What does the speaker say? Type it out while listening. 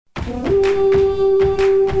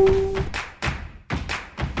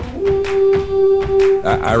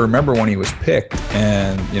I remember when he was picked,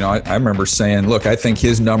 and I remember saying, look, I think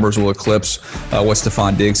his numbers will eclipse what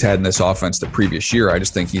Stephon Diggs had in this offense the previous year. I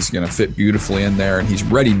just think he's going to fit beautifully in there, and he's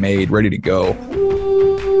ready-made, ready to go.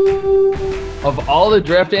 Of all the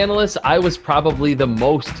draft analysts, I was probably the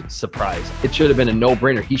most surprised. It should have been a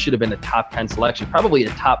no-brainer. He should have been a top 10 selection, probably a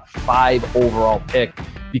top 5 overall pick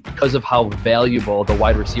because of how valuable the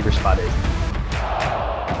wide receiver spot is.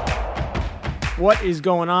 What is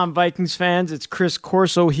going on, Vikings fans? It's Chris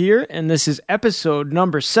Corso here, and this is episode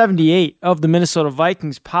number 78 of the Minnesota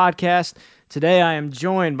Vikings podcast. Today I am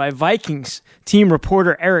joined by Vikings team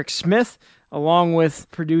reporter Eric Smith, along with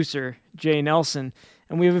producer Jay Nelson.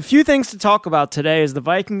 And we have a few things to talk about today as the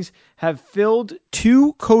Vikings have filled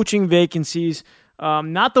 2 coaching vacancies,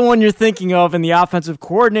 not the one you're thinking of in the offensive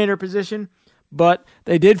coordinator position, but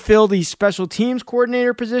they did fill the special teams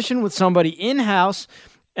coordinator position with somebody in-house,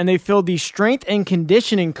 and they filled the strength and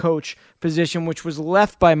conditioning coach position, which was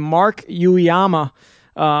left by Mark Uyama,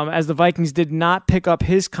 as the Vikings did not pick up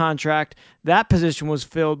his contract. That position was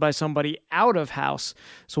filled by somebody out of house.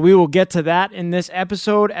 So we will get to that in this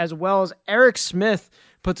episode, as well as Eric Smith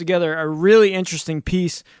put together a really interesting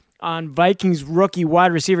piece on Vikings rookie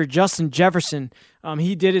wide receiver Justin Jefferson.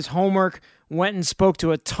 He did his homework, went and spoke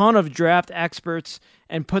to a ton of draft experts,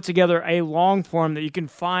 and put together a long form that you can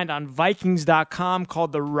find on Vikings.com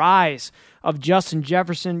called The Rise of Justin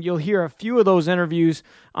Jefferson. You'll hear a few of those interviews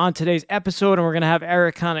on today's episode, and we're going to have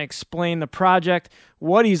Eric kind of explain the project,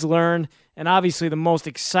 what he's learned, and obviously the most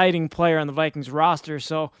exciting player on the Vikings roster.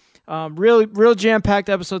 So real jam-packed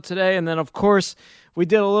episode today. And then, of course, we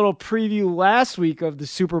did a little preview last week of the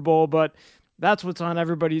Super Bowl, but that's what's on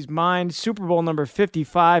everybody's mind. Super Bowl number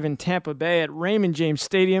 55 in Tampa Bay at Raymond James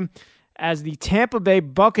Stadium, as the Tampa Bay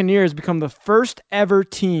Buccaneers become the first ever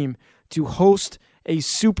team to host a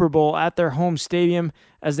Super Bowl at their home stadium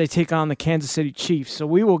as they take on the Kansas City Chiefs. So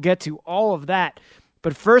we will get to all of that.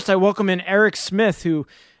 But first, I welcome in Eric Smith, who,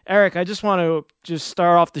 Eric, I just want to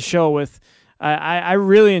start off the show with, I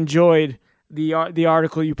really enjoyed the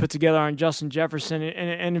article you put together on Justin Jefferson.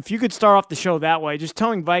 And if you could start off the show that way, just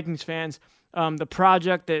telling Vikings fans the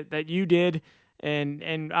project that you did,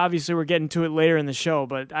 and obviously we're getting to it later in the show,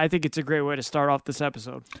 but I think it's a great way to start off this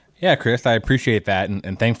episode. Yeah, Chris, I appreciate that,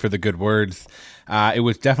 and thanks for the good words. It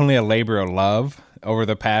was definitely a labor of love over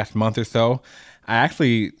the past month or so. I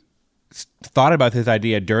actually thought about this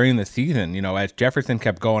idea during the season. As Jefferson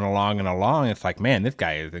kept going along and along, it's like, man, this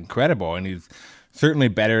guy is incredible, and he's certainly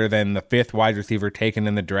better than the 5th wide receiver taken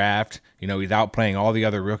in the draft. He's outplaying all the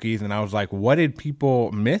other rookies, and I was like, what did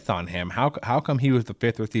people miss on him? How come he was the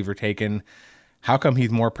 5th receiver taken? How come he's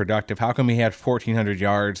more productive? How come he had 1,400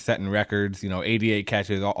 yards, setting records, 88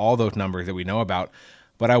 catches, all those numbers that we know about?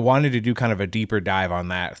 But I wanted to do kind of a deeper dive on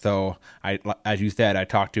that. So, as you said, I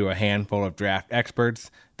talked to a handful of draft experts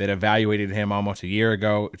that evaluated him almost a year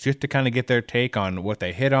ago, just to kind of get their take on what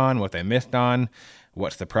they hit on, what they missed on,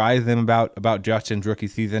 what surprised them about Justin's rookie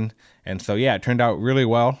season. And so, yeah, it turned out really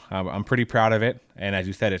well. I'm pretty proud of it. And as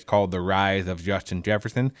you said, it's called The Rise of Justin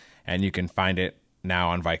Jefferson, and you can find it now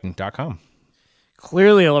on Vikings.com.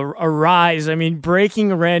 Clearly a rise. I mean,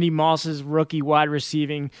 breaking Randy Moss's rookie wide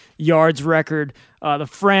receiving yards record, the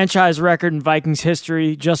franchise record in Vikings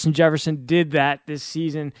history. Justin Jefferson did that this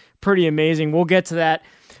season. Pretty amazing. We'll get to that.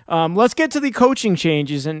 Let's get to the coaching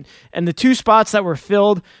changes and the 2 spots that were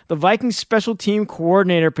filled, the Vikings special team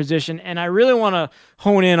coordinator position. And I really want to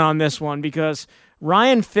hone in on this one because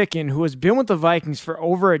Ryan Ficken, who has been with the Vikings for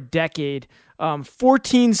over a decade,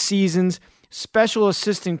 14 seasons, special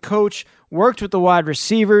assistant coach, worked with the wide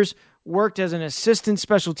receivers, worked as an assistant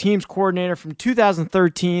special teams coordinator from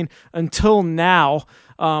 2013 until now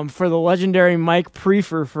for the legendary Mike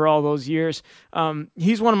Prefer for all those years.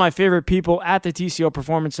 He's one of my favorite people at the TCO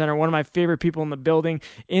Performance Center, one of my favorite people in the building,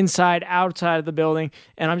 inside, outside of the building,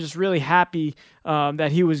 and I'm just really happy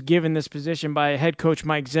that he was given this position by head coach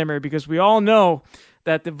Mike Zimmer, because we all know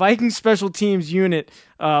that the Vikings special teams unit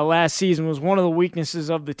last season was one of the weaknesses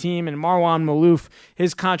of the team, and Marwan Malouf,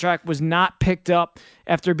 his contract was not picked up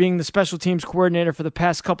after being the special teams coordinator for the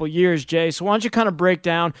past couple years, Jay. So why don't you kind of break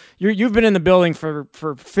down, you've been in the building for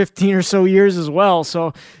 15 or so years as well,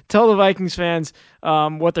 so tell the Vikings fans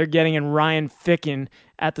what they're getting in Ryan Ficken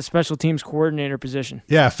at the special teams coordinator position.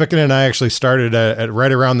 Yeah, Ficken and I actually started at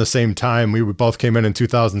right around the same time. We both came in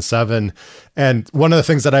 2007. And one of the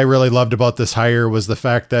things that I really loved about this hire was the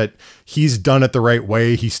fact that he's done it the right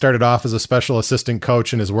way. He started off as a special assistant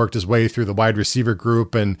coach and has worked his way through the wide receiver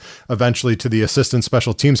group and eventually to the assistant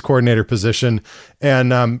special teams coordinator position.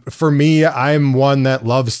 And for me, I'm one that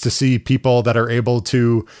loves to see people that are able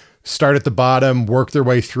to start at the bottom, work their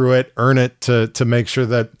way through it, earn it to make sure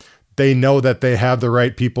that they know that they have the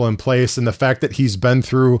right people in place. And the fact that he's been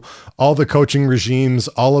through all the coaching regimes,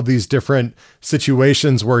 all of these different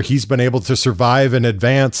situations where he's been able to survive and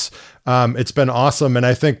advance, it's been awesome. And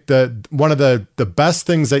I think that one of the best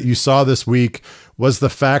things that you saw this week was the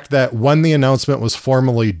fact that when the announcement was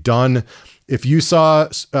formally done, if you saw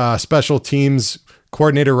special teams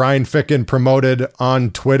coordinator Ryan Ficken promoted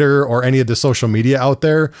on Twitter or any of the social media out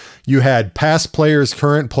there, you had past players,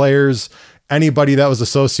 current players, anybody that was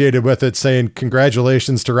associated with it saying,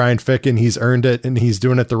 congratulations to Ryan Ficken. He's earned it and he's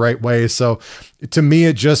doing it the right way. So to me,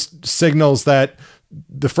 it just signals that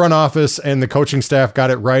the front office and the coaching staff got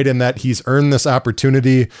it right in that he's earned this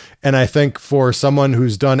opportunity. And I think for someone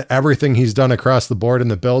who's done everything he's done across the board in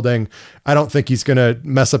the building, I don't think he's going to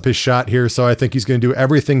mess up his shot here. So I think he's going to do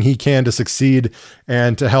everything he can to succeed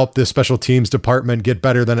and to help the special teams department get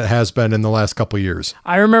better than it has been in the last couple of years.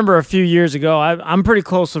 I remember a few years ago, I'm pretty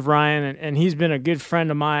close with Ryan, and he's been a good friend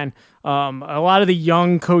of mine. A lot of the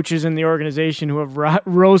young coaches in the organization who have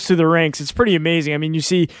rose through the ranks, it's pretty amazing. I mean, you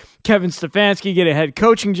see Kevin Stefanski get a head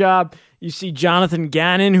coaching job. You see Jonathan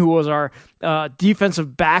Gannon, who was our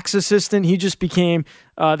defensive backs assistant. He just became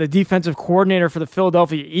the defensive coordinator for the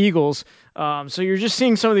Philadelphia Eagles. So you're just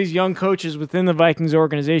seeing some of these young coaches within the Vikings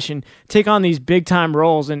organization take on these big-time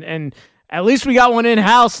roles. And at least we got one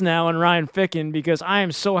in-house now in Ryan Ficken, because I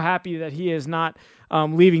am so happy that he is not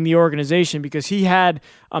leaving the organization, because he had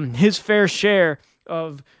his fair share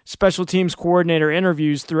of special teams coordinator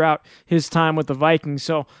interviews throughout his time with the Vikings.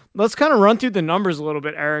 So let's kind of run through the numbers a little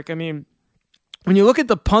bit, Eric. I mean, when you look at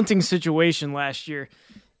the punting situation last year,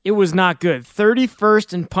 it was not good.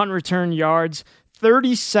 31st in punt return yards,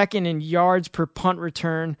 32nd in yards per punt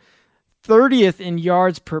return, 30th in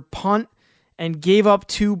yards per punt, and gave up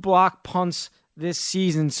 2 block punts this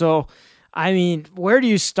season. So I mean, where do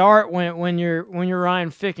you start when you're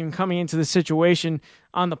Ryan Ficken coming into the situation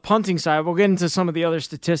on the punting side? We'll get into some of the other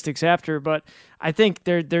statistics after, but I think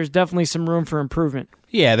there's definitely some room for improvement.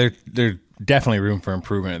 Yeah, there's definitely room for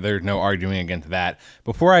improvement. There's no arguing against that.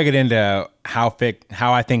 Before I get into how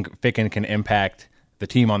I think Ficken can impact the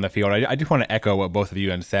team on the field, I just want to echo what both of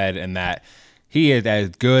you have said, and that he is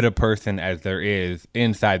as good a person as there is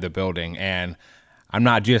inside the building. And I'm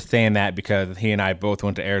not just saying that because he and I both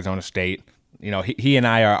went to Arizona State. You know, he and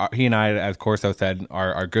I, as Corso said,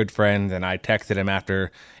 are good friends. And I texted him after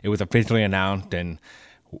it was officially announced, and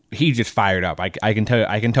he just fired up. I can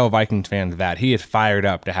tell Vikings fans that he is fired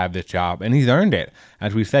up to have this job, and he's earned it.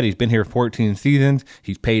 As we said, he's been here 14 seasons.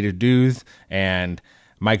 He's paid his dues. And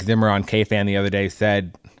Mike Zimmer on K-Fan the other day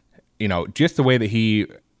said, you know, just the way that he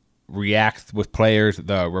reacts with players,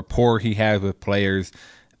 the rapport he has with players,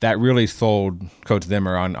 that really sold Coach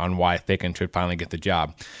Zimmer on why Ficken should finally get the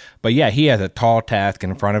job. But yeah, he has a tall task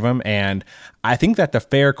in front of him, and I think that's a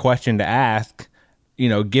fair question to ask, you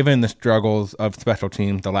know, given the struggles of special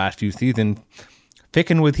teams the last few seasons.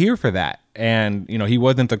 Ficken was here for that, and, you know, he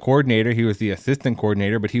wasn't the coordinator, he was the assistant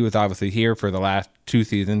coordinator, but he was obviously here for the last 2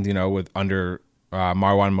 seasons, you know, with under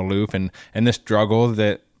Marwan Malouf and the struggles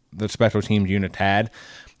that the special teams unit had.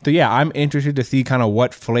 So yeah, I'm interested to see kind of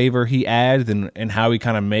what flavor he adds and how he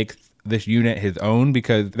kind of makes this unit his own,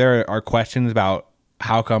 because there are questions about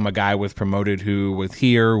how come a guy was promoted who was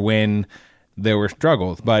here when there were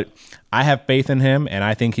struggles. But I have faith in him, and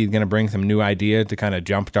I think he's going to bring some new ideas to kind of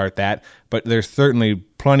jumpstart that. But there's certainly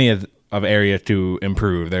plenty of areas to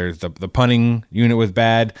improve. There's the punting unit was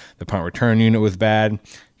bad. The punt return unit was bad.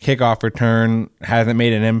 Kickoff return hasn't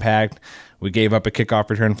made an impact. We gave up a kickoff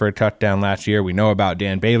return for a touchdown last year. We know about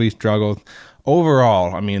Dan Bailey's struggles.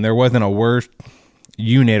 Overall, I mean, there wasn't a worse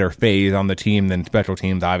unit or phase on the team than special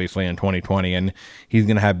teams, obviously, in 2020. And he's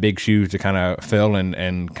going to have big shoes to kind of fill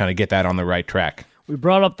and kind of get that on the right track. We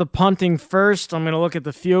brought up the punting first. I'm going to look at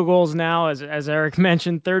the field goals now. As Eric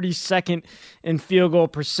mentioned, 32nd in field goal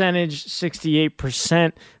percentage,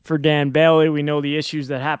 68% for Dan Bailey. We know the issues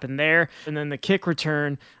that happened there. And then the kick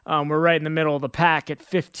return, we're right in the middle of the pack at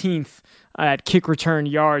 15th at kick return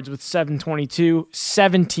yards with 722,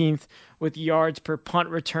 17th with yards per punt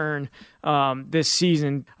return this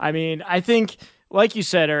season. I mean, I think, like you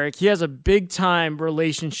said, Eric, he has a big-time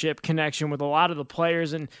relationship connection with a lot of the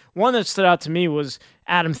players, and one that stood out to me was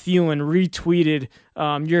Adam Thielen retweeted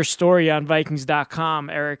your story on Vikings.com,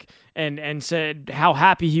 Eric, and said how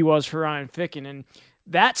happy he was for Ryan Ficken, and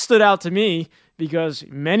that stood out to me because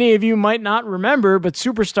many of you might not remember, but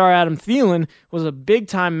superstar Adam Thielen was a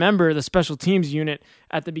big-time member of the special teams unit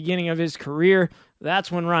at the beginning of his career.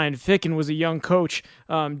 That's when Ryan Ficken was a young coach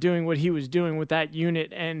doing what he was doing with that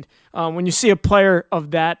unit. And when you see a player of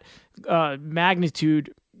that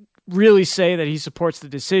magnitude really say that he supports the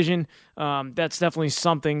decision. That's definitely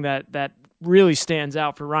something that really stands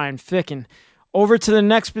out for Ryan Ficken. Over to the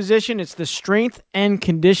next position, it's the strength and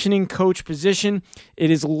conditioning coach position. It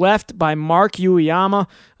is left by Mark Ueyama,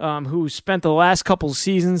 who spent the last couple of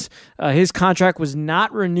seasons. His contract was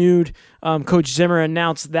not renewed. Coach Zimmer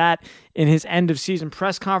announced that in his end-of-season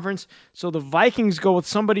press conference. So the Vikings go with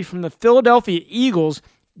somebody from the Philadelphia Eagles,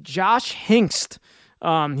 Josh Hingst.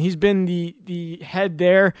 He's been the head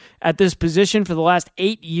there at this position for the last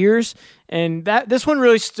 8 years, and this one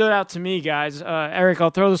really stood out to me, guys. Eric,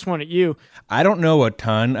 I'll throw this one at you. I don't know a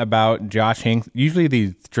ton about Josh Hingst. Usually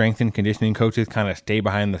these strength and conditioning coaches kind of stay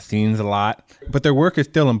behind the scenes a lot, but their work is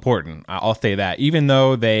still important. I'll say that, even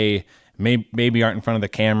though they maybe aren't in front of the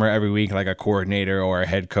camera every week like a coordinator or a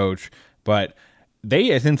head coach, but they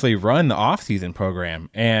essentially run the off-season program,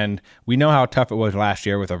 and we know how tough it was last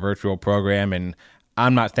year with a virtual program, and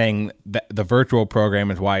I'm not saying that the virtual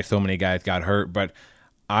program is why so many guys got hurt, but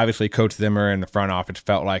obviously Coach Zimmer and the front office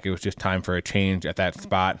felt like it was just time for a change at that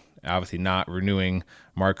spot, obviously not renewing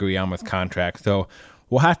Mark Ueyama's contract. So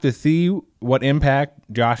we'll have to see what impact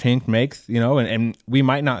Josh Hingst makes, and we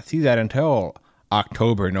might not see that until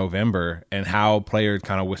October, November, and how players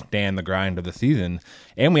kind of withstand the grind of the season.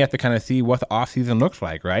 And we have to kind of see what the offseason looks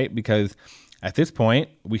like, right? Because at this point,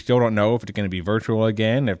 we still don't know if it's going to be virtual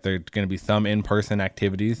again, if there's going to be some in-person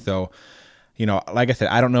activities. So, like I said,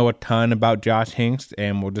 I don't know a ton about Josh Hingst,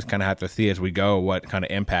 and we'll just kind of have to see as we go what kind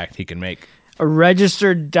of impact he can make. A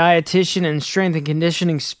registered dietitian and strength and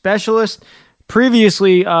conditioning specialist.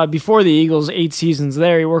 Previously, before the Eagles, 8 seasons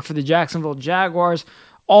there, he worked for the Jacksonville Jaguars,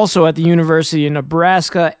 also at the University of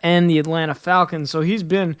Nebraska and the Atlanta Falcons. So he's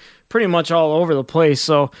been pretty much all over the place.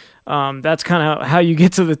 So that's kind of how you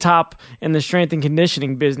get to the top in the strength and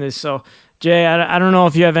conditioning business. So, Jay, I don't know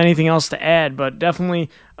if you have anything else to add, but definitely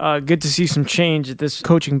good to see some change at this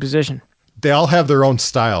coaching position. They all have their own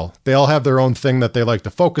style. They all have their own thing that they like to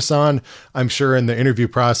focus on. I'm sure in the interview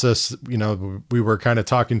process, we were kind of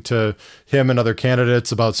talking to him and other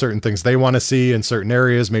candidates about certain things they want to see in certain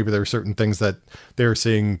areas. Maybe there are certain things that they're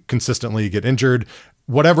seeing consistently get injured.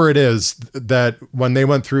 Whatever it is, that when they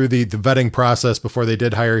went through the vetting process before they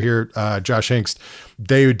did hire here, Josh Hingst,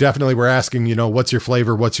 they definitely were asking, what's your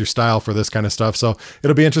flavor, what's your style for this kind of stuff. So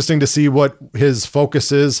it'll be interesting to see what his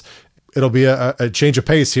focus is. It'll be a change of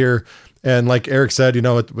pace here. And like Eric said,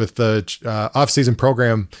 with the off-season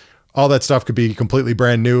program, all that stuff could be completely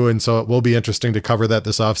brand new. And so it will be interesting to cover that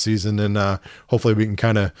this off-season. And hopefully we can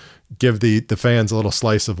kind of give the fans a little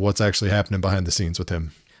slice of what's actually happening behind the scenes with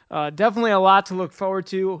him. Definitely a lot to look forward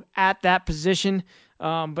to at that position.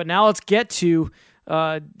 But now let's get to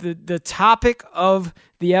the topic of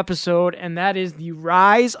the episode, and that is the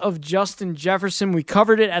rise of Justin Jefferson. We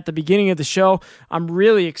covered it at the beginning of the show. I'm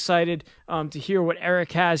really excited to hear what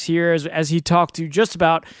Eric has here as he talked to just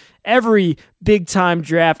about every big-time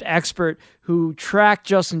draft expert who tracked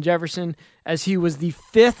Justin Jefferson as he was the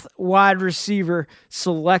 5th wide receiver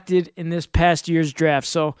selected in this past year's draft.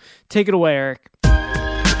 So take it away, Eric.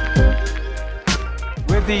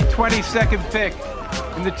 With the 22nd pick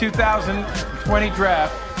in the 2020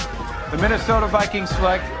 draft, the Minnesota Vikings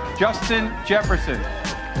select Justin Jefferson,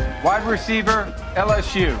 wide receiver,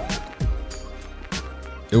 LSU.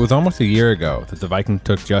 It was almost a year ago that the Vikings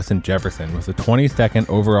took Justin Jefferson with the 22nd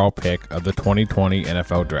overall pick of the 2020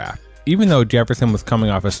 NFL Draft. Even though Jefferson was coming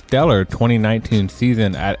off a stellar 2019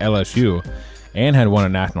 season at LSU and had won a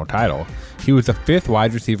national title, he was the 5th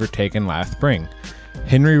wide receiver taken last spring.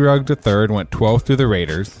 Henry Ruggs III went 12th to the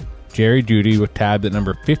Raiders, Jerry Jeudy was tabbed at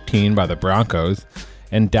number 15 by the Broncos,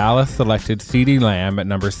 and Dallas selected CeeDee Lamb at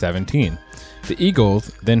number 17. The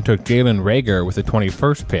Eagles then took Jalen Reagor with the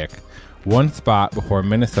 21st pick, one spot before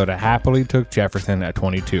Minnesota happily took Jefferson at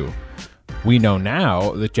 22. We know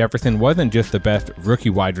now that Jefferson wasn't just the best rookie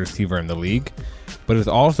wide receiver in the league, but is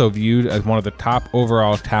also viewed as one of the top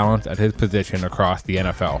overall talents at his position across the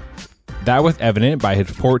NFL. That was evident by his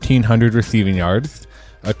 1,400 receiving yards,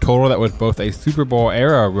 a total that was both a Super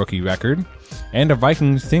Bowl-era rookie record and a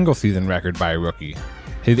Vikings single-season record by a rookie.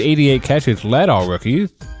 His 88 catches led all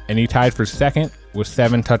rookies, and he tied for second with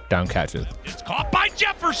 7 touchdown catches. It's caught by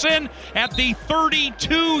Jefferson at the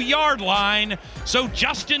 32-yard line. So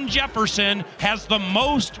Justin Jefferson has the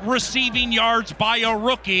most receiving yards by a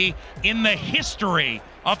rookie in the history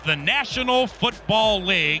of the National Football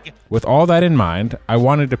League. With all that in mind, I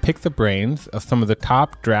wanted to pick the brains of some of the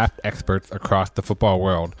top draft experts across the football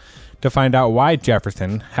world to find out why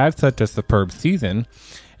Jefferson had such a superb season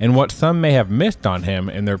and what some may have missed on him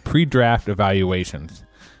in their pre-draft evaluations.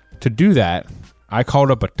 To do that, I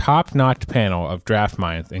called up a top-notch panel of draft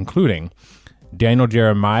minds, including Daniel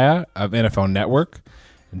Jeremiah of NFL Network,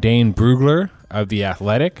 Dane Brugler of The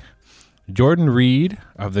Athletic, Jordan Reed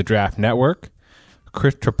of the Draft Network,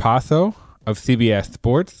 Chris Trapasso of CBS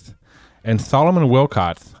Sports, and Solomon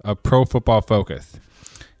Wilcots of Pro Football Focus.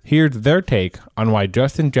 Here's their take on why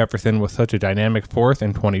Justin Jefferson was such a dynamic force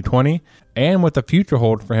in 2020 and what the future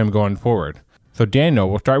holds for him going forward. So Daniel,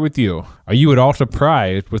 we'll start with you. Are you at all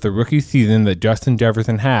surprised with the rookie season that Justin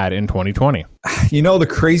Jefferson had in 2020? You know, the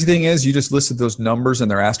crazy thing is you just listed those numbers and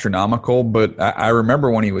they're astronomical, but I remember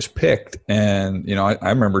when he was picked and, you know, I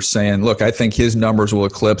remember saying, look, I think his numbers will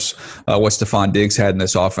eclipse what Stephon Diggs had in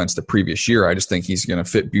this offense the previous year. I just think he's going to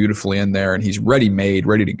fit beautifully in there and he's ready-made,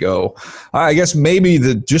 ready to go. I guess maybe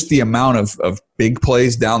just the amount of big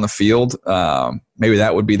plays down the field, maybe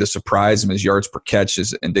that would be the surprise, and his yards per catch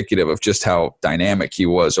is indicative of just how dynamic he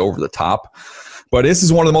was over the top. But this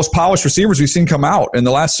is one of the most polished receivers we've seen come out in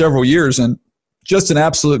the last several years, and just an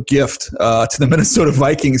absolute gift to the Minnesota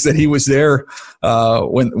Vikings that he was there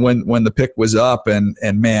when the pick was up. And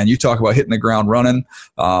man, you talk about hitting the ground running.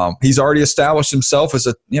 He's already established himself as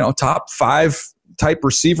a top 5 type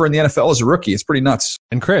receiver in the NFL as a rookie. It's pretty nuts.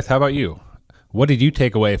 And Chris, how about you? What did you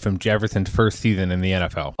take away from Jefferson's first season in the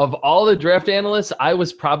NFL? Of all the draft analysts, I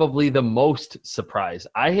was probably the most surprised.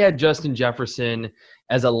 I had Justin Jefferson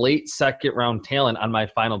as a late second round talent on my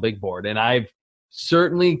final big board, and I've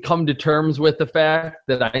certainly come to terms with the fact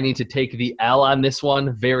that I need to take the L on this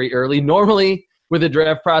one very early. Normally, with a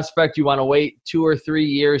draft prospect, you want to wait 2 or 3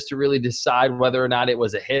 years to really decide whether or not it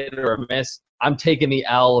was a hit or a miss. I'm taking the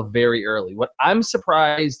L very early. What I'm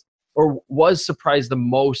surprised or was surprised the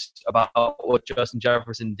most about what Justin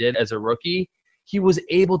Jefferson did as a rookie, he was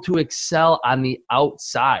able to excel on the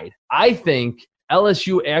outside. I think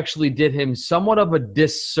LSU actually did him somewhat of a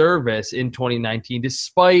disservice in 2019,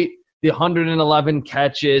 despite the 111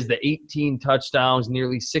 catches, the 18 touchdowns,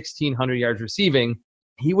 nearly 1,600 yards receiving.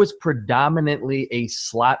 He was predominantly a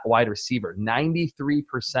slot wide receiver.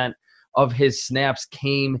 93% of his snaps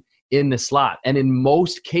came in the slot. And in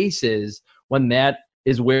most cases, when that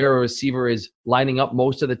is where a receiver is lining up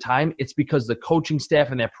most of the time, it's because the coaching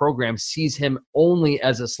staff in that program sees him only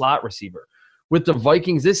as a slot receiver. With the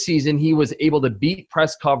Vikings this season, he was able to beat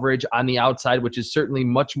press coverage on the outside, which is certainly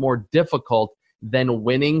much more difficult than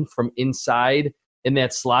winning from inside in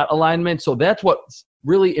that slot alignment. So that's what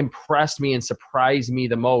really impressed me and surprised me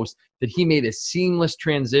the most, that he made a seamless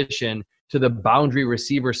transition to the boundary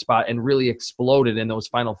receiver spot and really exploded in those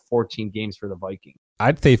final 14 games for the Vikings.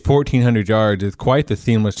 I'd say 1,400 yards is quite the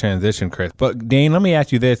seamless transition, Chris. But Dane, let me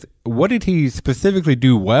ask you this. What did he specifically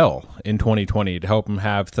do well in 2020 to help him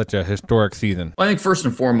have such a historic season? Well, I think first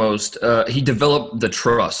and foremost, he developed the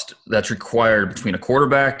trust that's required between a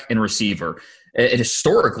quarterback and receiver. And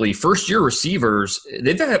historically, first-year receivers,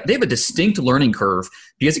 they have a distinct learning curve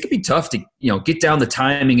because it can be tough to get down the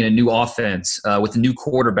timing in a new offense with a new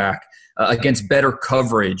quarterback against better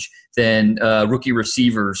coverage than rookie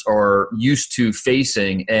receivers are used to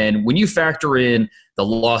facing. And when you factor in the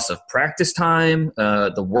loss of practice time,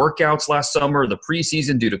 the workouts last summer, the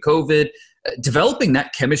preseason due to COVID, developing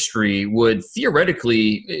that chemistry would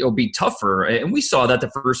theoretically be tougher. And we saw that the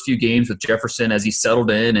first few games with Jefferson as he settled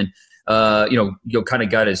in and kind of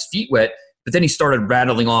got his feet wet. But then he started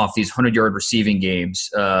rattling off these 100-yard receiving games.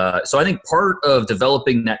 So I think part of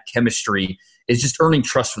developing that chemistry is just earning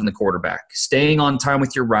trust from the quarterback, staying on time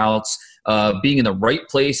with your routes, being in the right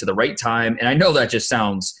place at the right time. And I know that just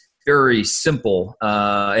sounds very simple.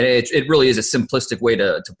 And it really is a simplistic way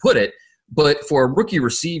to put it. But for a rookie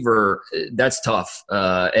receiver, that's tough.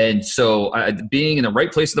 And so being in the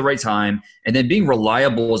right place at the right time and then being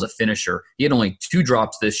reliable as a finisher. He had only 2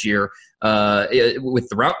 drops this year with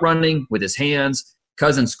the route running, with his hands.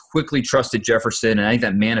 Cousins quickly trusted Jefferson, and I think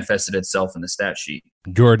that manifested itself in the stat sheet.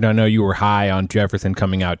 Jordan, I know you were high on Jefferson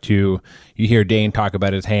coming out too. You hear Dane talk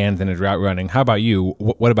about his hands and his route running. How about you?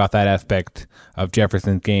 What about that aspect of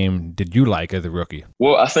Jefferson's game did you like as a rookie?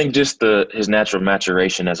 Well, I think just his natural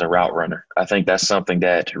maturation as a route runner. I think that's something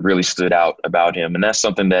that really stood out about him, and that's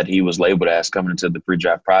something that he was labeled as coming into the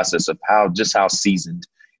pre-draft process of how seasoned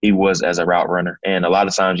he was as a route runner. And a lot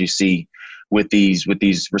of times you see with these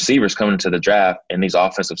receivers coming into the draft and these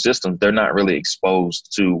offensive systems, they're not really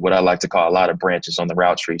exposed to what I like to call a lot of branches on the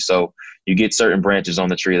route tree. So you get certain branches on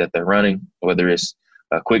the tree that they're running, whether it's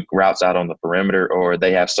quick routes out on the perimeter or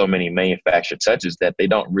they have so many manufactured touches that they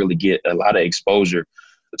don't really get a lot of exposure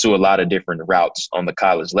to a lot of different routes on the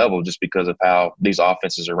college level just because of how these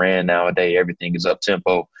offenses are ran nowadays. Everything is up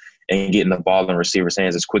tempo and getting the ball in receivers'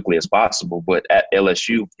 hands as quickly as possible. But at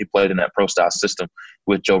LSU, he played in that pro-style system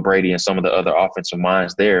with Joe Brady and some of the other offensive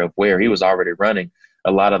minds there of where he was already running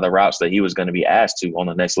a lot of the routes that he was going to be asked to on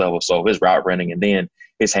the next level. So his route running and then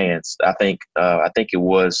his hands. I think it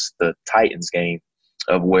was the Titans game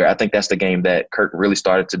of where I think that's the game that Kirk really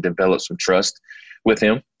started to develop some trust with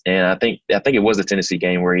him. And I think it was the Tennessee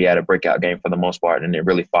game where he had a breakout game for the most part, and it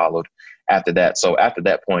really followed after that. So after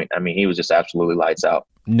that point, I mean, he was just absolutely lights out.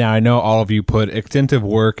 Now, I know all of you put extensive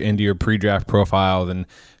work into your pre-draft profiles and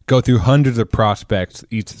go through hundreds of prospects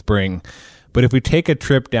each spring. But if we take a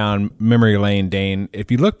trip down memory lane, Dane,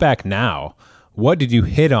 if you look back now, what did you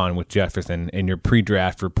hit on with Jefferson in your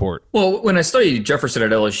pre-draft report? Well, when I studied Jefferson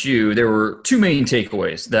at LSU, there were two main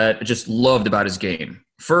takeaways that I just loved about his game.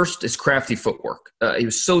 First, his crafty footwork. He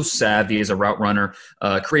was so savvy as a route runner,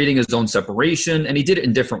 creating his own separation, and he did it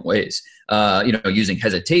in different ways. Using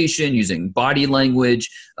hesitation, using body language,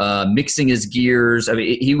 mixing his gears. I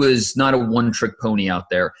mean, he was not a one-trick pony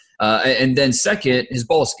out there. And then second, his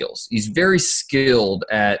ball skills. He's very skilled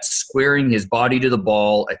at squaring his body to the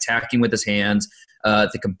ball, attacking with his hands.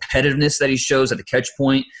 The competitiveness that he shows at the catch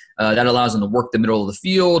point, that allows him to work the middle of the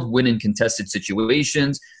field, win in contested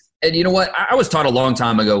situations. And you know what? I was taught a long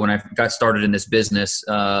time ago when I got started in this business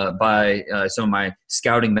by some of my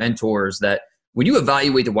scouting mentors that when you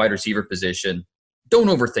evaluate the wide receiver position, don't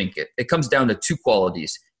overthink it. It comes down to two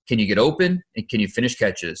qualities. Can you get open and can you finish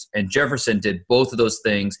catches? And Jefferson did both of those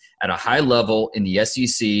things at a high level in the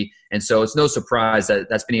SEC. And so it's no surprise that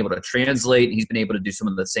that's been able to translate. He's been able to do some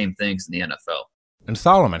of the same things in the NFL. And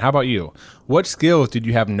Solomon, how about you? What skills did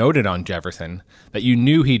you have noted on Jefferson that you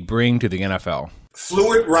knew he'd bring to the NFL?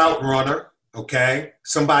 Fluid route runner, okay?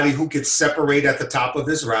 Somebody who could separate at the top of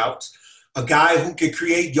his routes. A guy who could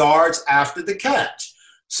create yards after the catch.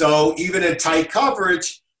 So even in tight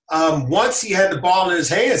coverage, once he had the ball in his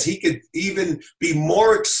hands, he could even be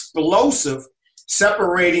more explosive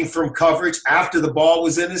separating from coverage after the ball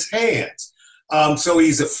was in his hands. So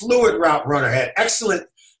he's a fluid route runner, had excellent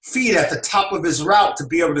feet at the top of his route to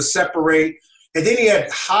be able to separate. And then he had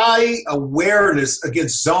high awareness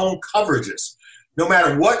against zone coverages. No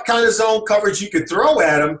matter what kind of zone coverage you could throw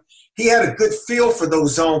at him, he had a good feel for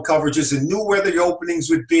those zone coverages and knew where the openings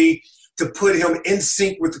would be to put him in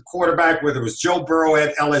sync with the quarterback, whether it was Joe Burrow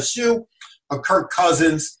at LSU or Kirk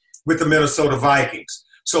Cousins with the Minnesota Vikings.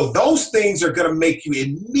 So those things are going to make you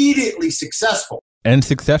immediately successful. And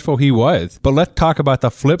successful he was. But let's talk about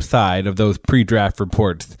the flip side of those pre-draft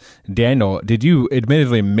reports. Daniel, did you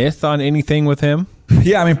admittedly miss on anything with him?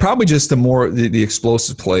 Yeah, I mean, probably just the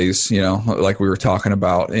explosive plays, like we were talking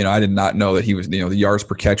about. I did not know that he was, the yards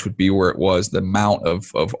per catch would be where it was, the amount of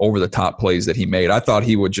over-the-top plays that he made. I thought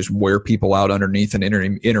he would just wear people out underneath an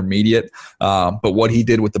intermediate. But what he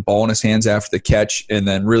did with the ball in his hands after the catch and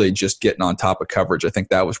then really just getting on top of coverage, I think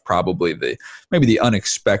that was probably maybe the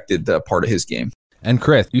unexpected part of his game. And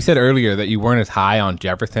Chris, you said earlier that you weren't as high on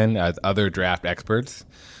Jefferson as other draft experts.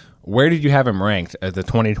 Where did you have him ranked as the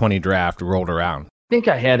 2020 draft rolled around? I think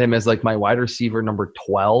I had him as like my wide receiver number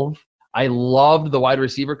 12. I loved the wide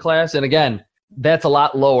receiver class. And again, that's a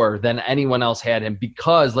lot lower than anyone else had him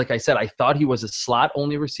because, like I said, I thought he was a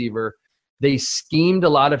slot-only receiver. They schemed a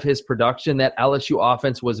lot of his production. That LSU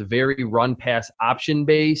offense was very run-pass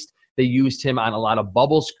option-based. They used him on a lot of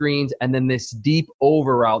bubble screens. And then this deep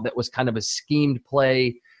over route that was kind of a schemed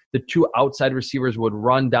play. The two outside receivers would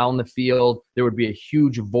run down the field. There would be a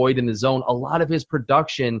huge void in the zone. A lot of his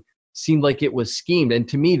production seemed like it was schemed. And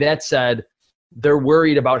to me, that said, they're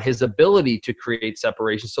worried about his ability to create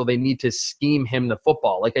separation, so they need to scheme him the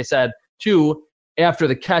football. Like I said, too, after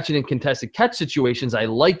the catch and in contested catch situations, I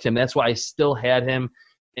liked him. That's why I still had him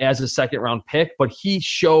as a second-round pick. But he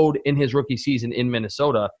showed in his rookie season in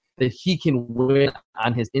Minnesota that he can win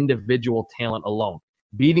on his individual talent alone.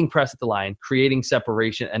 Beating press at the line, creating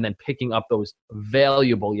separation, and then picking up those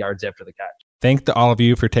valuable yards after the catch. Thanks to all of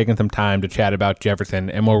you for taking some time to chat about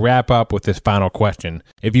Jefferson, and we'll wrap up with this final question.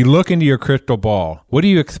 If you look into your crystal ball, what do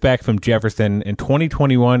you expect from Jefferson in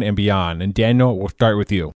 2021 and beyond? And Daniel, we'll start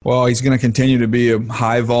with you. Well, he's going to continue to be a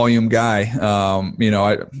high-volume guy.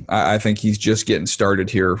 I think he's just getting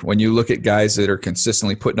started here. When you look at guys that are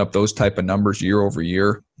consistently putting up those type of numbers year over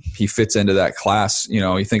year, he fits into that class.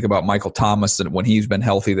 You think about Michael Thomas, that when he's been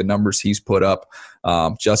healthy, the numbers he's put up.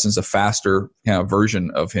 Justin's a faster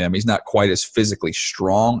version of him. He's not quite as physically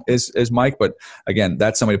strong as Mike, but again,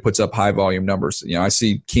 that's somebody who puts up high volume numbers. I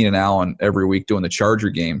see Keenan Allen every week doing the Charger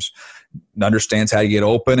games, understands how to get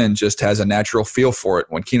open and just has a natural feel for it.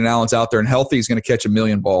 When Keenan Allen's out there and healthy, he's going to catch a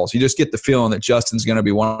million balls. You just get the feeling that Justin's going to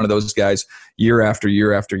be one of those guys year after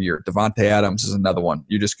year after year. Devontae Adams is another one.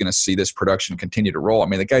 You're just going to see this production continue to roll. I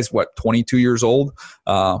mean, the guy's 22 years old?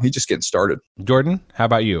 He's just getting started. Jordan, how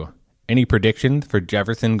about you? Any predictions for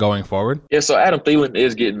Jefferson going forward? Yeah, so Adam Thielen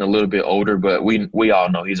is getting a little bit older, but we all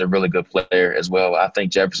know he's a really good player as well. I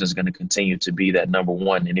think Jefferson's going to continue to be that number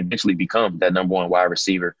one and eventually become that number one wide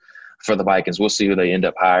receiver for the Vikings. We'll see who they end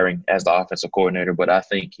up hiring as the offensive coordinator, but I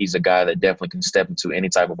think he's a guy that definitely can step into any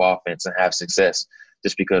type of offense and have success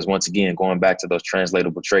just because, once again, going back to those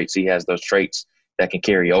translatable traits, he has those traits that can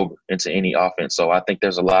carry over into any offense. So I think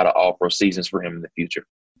there's a lot of all-pro seasons for him in the future.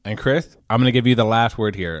 And Chris, I'm going to give you the last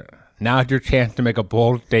word here. Now is your chance to make a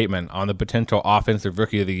bold statement on the potential offensive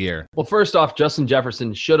rookie of the year. Well, first off, Justin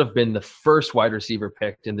Jefferson should have been the first wide receiver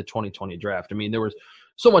picked in the 2020 draft. I mean, there was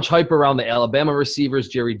so much hype around the Alabama receivers,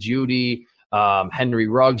 Jerry Jeudy, Henry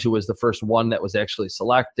Ruggs, who was the first one that was actually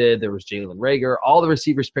selected. There was Jalen Reagor, all the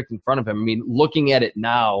receivers picked in front of him. I mean, looking at it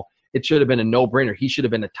now, it should have been a no-brainer. He should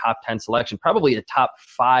have been a top 10 selection, probably a top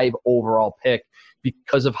 5 overall pick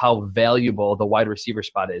because of how valuable the wide receiver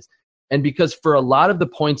spot is. And because for a lot of the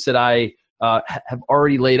points that I have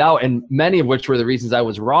already laid out, and many of which were the reasons I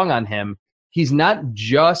was wrong on him, he's not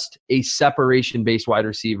just a separation-based wide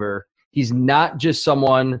receiver. He's not just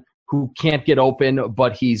someone who can't get open,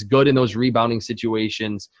 but he's good in those rebounding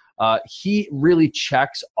situations. He really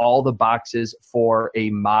checks all the boxes for a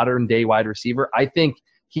modern-day wide receiver. I think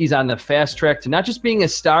he's on the fast track to not just being a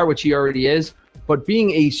star, which he already is, but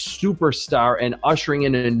being a superstar and ushering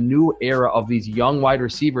in a new era of these young wide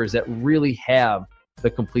receivers that really have the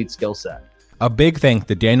complete skill set. A big thanks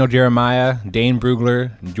to Daniel Jeremiah, Dane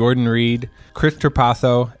Brugler, Jordan Reed, Chris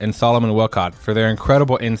Trapasso, and Solomon Wilcott for their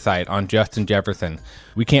incredible insight on Justin Jefferson.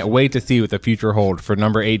 We can't wait to see what the future holds for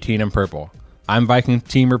number 18 in purple. I'm Vikings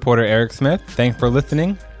team reporter Eric Smith. Thanks for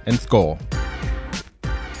listening, and Skol.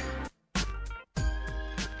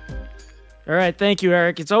 All right, thank you,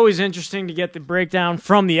 Eric. It's always interesting to get the breakdown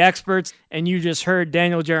from the experts, and you just heard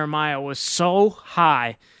Daniel Jeremiah was so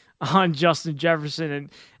high on Justin Jefferson, and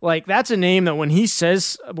like that's a name that when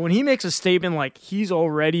he makes a statement like he's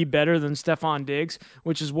already better than Stephon Diggs,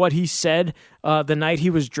 which is what he said the night he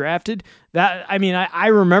was drafted. That I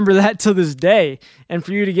remember that to this day, and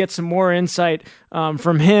for you to get some more insight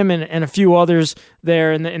from him and a few others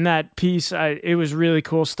there in that piece, it was really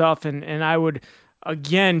cool stuff, and I would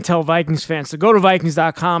again tell Vikings fans to go to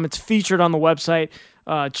Vikings.com. It's featured on the website.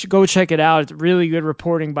 Go check it out. It's really good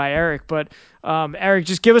reporting by Eric. But Eric,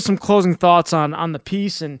 just give us some closing thoughts on the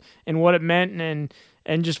piece and what it meant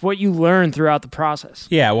and just what you learned throughout the process.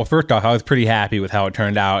 Yeah, well, first off, I was pretty happy with how it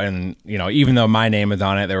turned out. And, even though my name is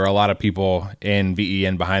on it, there were a lot of people in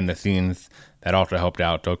VEN behind the scenes that also helped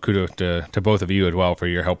out. So kudos to both of you as well for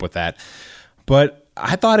your help with that. But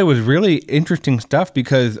I thought it was really interesting stuff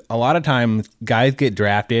because a lot of times guys get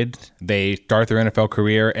drafted, they start their NFL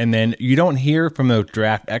career, and then you don't hear from those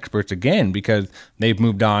draft experts again because they've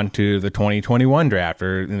moved on to the 2021 draft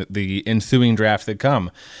or the ensuing drafts that come.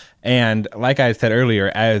 And like I said earlier,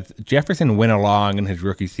 as Jefferson went along in his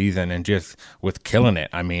rookie season and just was killing it,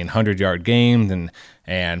 100-yard games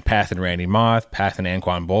and passing Randy Moss, passing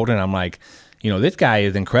Anquan Bolden, I'm like, this guy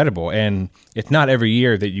is incredible. And it's not every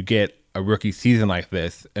year that you get a rookie season like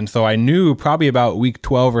this. And so I knew probably about week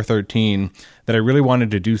 12 or 13 that I really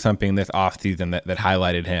wanted to do something this offseason that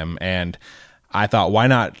highlighted him. And I thought, why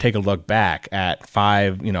not take a look back at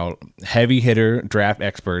 5, heavy hitter draft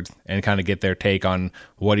experts and kind of get their take on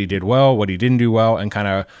what he did well, what he didn't do well, and kind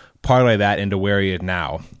of parlay that into where he is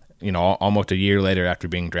now, almost a year later after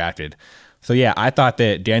being drafted. So yeah, I thought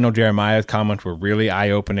that Daniel Jeremiah's comments were really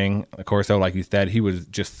eye-opening. Of course, so like you said, he was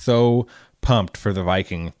just so pumped for the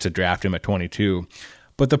Vikings to draft him at 22.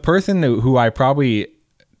 But the person who I probably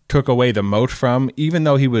took away the most from, even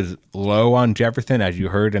though he was low on Jefferson, as you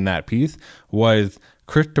heard in that piece, was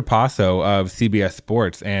Chris Trapasso of CBS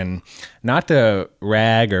Sports. And not to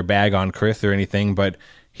rag or bag on Chris or anything, but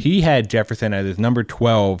he had Jefferson as his number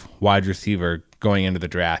 12 wide receiver going into the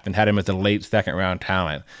draft and had him as a late second-round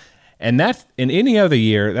talent. And that's, in any other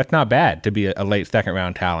year, that's not bad to be a late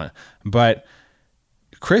second-round talent. But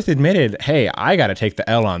Chris admitted, hey, I got to take the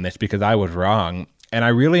L on this because I was wrong. And I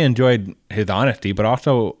really enjoyed his honesty, but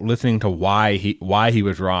also listening to why he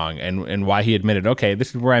was wrong and why he admitted, okay,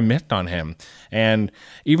 this is where I missed on him. And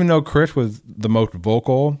even though Chris was the most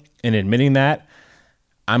vocal in admitting that,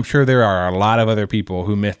 I'm sure there are a lot of other people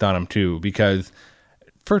who missed on him too, because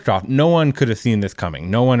first off, no one could have seen this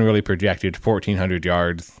coming. No one really projected 1,400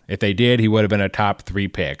 yards. If they did, he would have been a top 3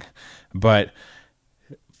 pick. But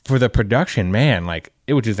for the production, man,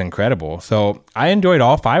 it was just incredible. So I enjoyed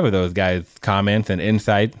all 5 of those guys' comments and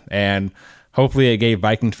insight, and hopefully it gave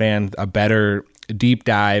Vikings fans a better deep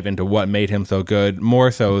dive into what made him so good, more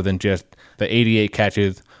so than just the 88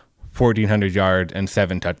 catches, 1,400 yards, and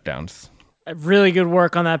 7 touchdowns. Really good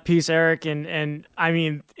work on that piece, Eric. And I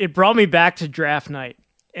mean, it brought me back to draft night.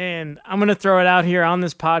 And I'm going to throw it out here on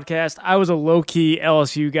this podcast. I was a low-key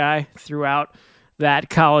LSU guy throughout that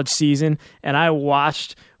college season, and I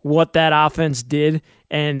watched what that offense did.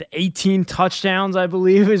 And 18 touchdowns, I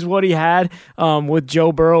believe, is what he had with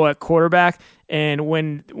Joe Burrow at quarterback. And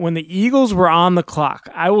when the Eagles were on the clock,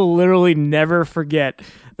 I will literally never forget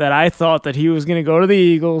that I thought that he was going to go to the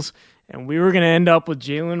Eagles, and we were going to end up with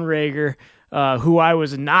Jalen Reagor, who I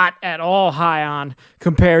was not at all high on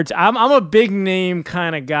compared to. I'm a big name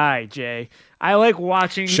kind of guy, Jay. I like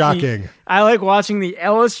watching. Shocking. I like watching the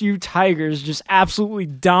LSU Tigers just absolutely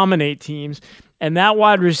dominate teams, and that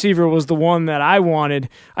wide receiver was the one that I wanted.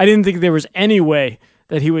 I didn't think there was any way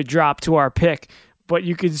that he would drop to our pick, but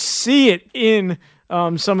you could see it in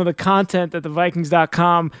some of the content that the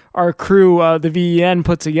Vikings.com, our crew, the VEN,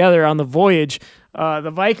 put together on the voyage.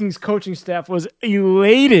 The Vikings coaching staff was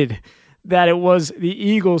elated that it was the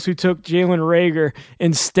Eagles who took Jalen Reagor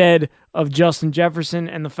instead of Justin Jefferson,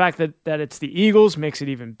 and the fact that it's the Eagles makes it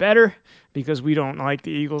even better because we don't like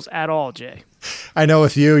the Eagles at all, Jay. I know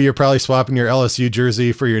with you're probably swapping your LSU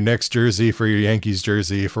jersey for your Knicks jersey, for your Yankees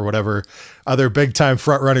jersey, for whatever other big-time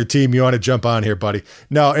front-runner team you want to jump on here, buddy.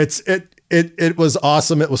 No, it was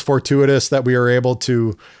awesome. It was fortuitous that we were able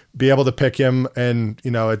to pick him, and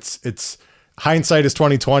it's hindsight is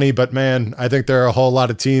 2020, but man, I think there are a whole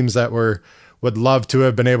lot of teams that would love to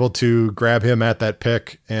have been able to grab him at that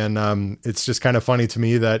pick. And it's just kind of funny to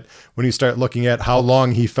me that when you start looking at how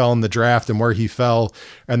long he fell in the draft and where he fell,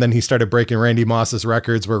 and then he started breaking Randy Moss's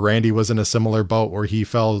records where Randy was in a similar boat where he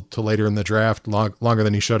fell to later in the draft, longer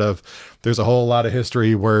than he should have. There's a whole lot of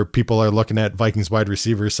history where people are looking at Vikings wide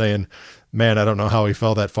receivers saying, man, I don't know how he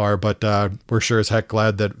fell that far, but we're sure as heck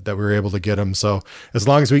glad that we were able to get him. So as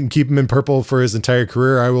long as we can keep him in purple for his entire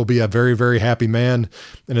career, I will be a very, very happy man.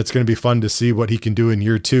 And it's going to be fun to see what he can do in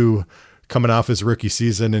year 2, coming off his rookie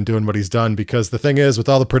season and doing what he's done. Because the thing is, with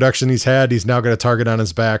all the production he's had, he's now got a target on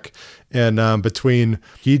his back. And between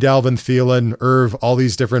Dalvin, Thielen, Irv, all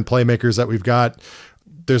these different playmakers that we've got,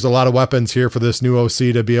 there's a lot of weapons here for this new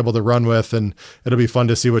OC to be able to run with. And it'll be fun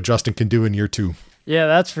to see what Justin can do in year 2. Yeah,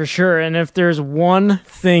 that's for sure. And if there's one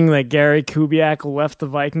thing that Gary Kubiak left the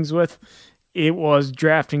Vikings with, it was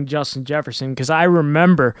drafting Justin Jefferson. Because I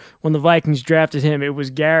remember when the Vikings drafted him, it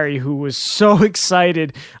was Gary who was so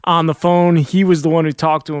excited on the phone. He was the one who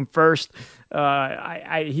talked to him first.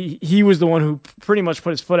 He was the one who pretty much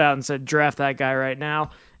put his foot out and said, draft that guy right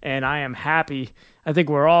now. And I am happy. I think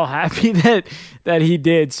we're all happy that he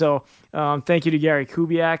did. So thank you to Gary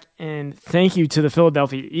Kubiak, and thank you to the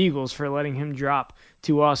Philadelphia Eagles for letting him drop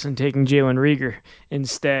to us and taking Jalen Reagor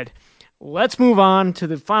instead. Let's move on to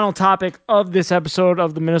the final topic of this episode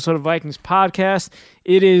of the Minnesota Vikings podcast.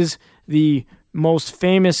 It is the most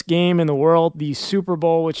famous game in the world, the Super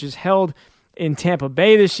Bowl, which is held in Tampa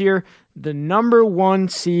Bay this year. The number 1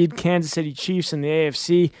 seed Kansas City Chiefs in the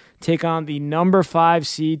AFC take on the number 5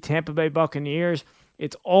 seed Tampa Bay Buccaneers.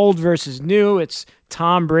 It's old versus new. It's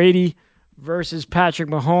Tom Brady versus Patrick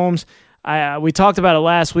Mahomes. We talked about it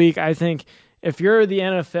last week. I think if you're the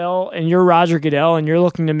NFL and you're Roger Goodell and you're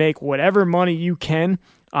looking to make whatever money you can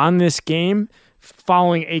on this game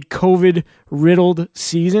following a COVID-riddled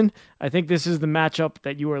season, I think this is the matchup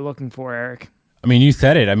that you are looking for, Eric. I mean, you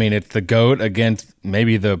said it. I mean, it's the GOAT against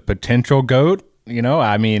maybe the potential GOAT.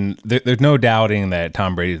 I mean, there's no doubting that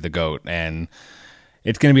Tom Brady's the GOAT, and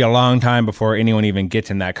it's going to be a long time before anyone even gets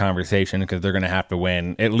in that conversation because they're going to have to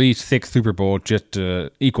win at least 6 Super Bowls just to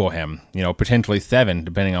equal him, potentially 7,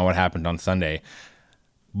 depending on what happens on Sunday.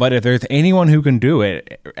 But if there's anyone who can do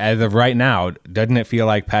it, as of right now, doesn't it feel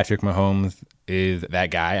like Patrick Mahomes is that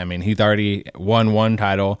guy? I mean, he's already won 1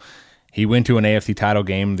 title. He went to an AFC title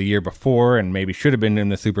game the year before and maybe should have been in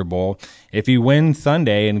the Super Bowl. If he wins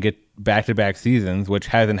Sunday and get back-to-back seasons, which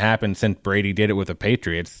hasn't happened since Brady did it with the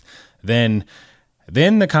Patriots, then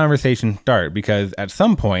the conversation starts, because at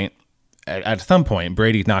some point,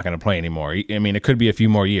 Brady's not going to play anymore. I mean, it could be a few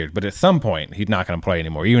more years, but at some point, he's not going to play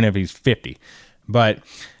anymore, even if he's 50. But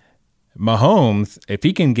Mahomes, if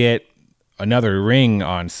he can get another ring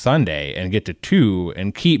on Sunday and get to 2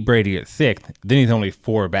 and keep Brady at 6th, then he's only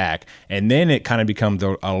 4 back. And then it kind of becomes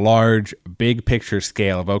a large, big picture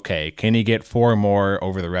scale of, okay, can he get 4 more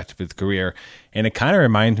over the rest of his career? And it kind of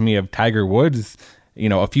reminds me of Tiger Woods,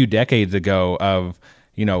 a few decades ago of,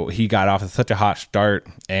 he got off to such a hot start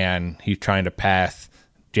and he's trying to pass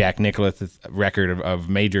Jack Nicklaus's record of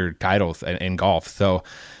major titles in golf. So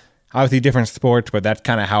obviously different sports, but that's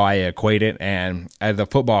kind of how I equate it. And as a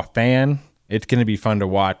football fan, it's going to be fun to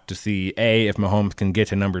watch to see, A, if Mahomes can get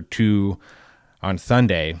to number 2 on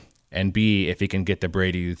Sunday, and B, if he can get to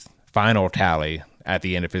Brady's final tally at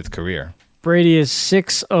the end of his career. Brady is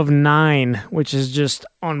 6 of 9, which is just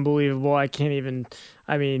unbelievable.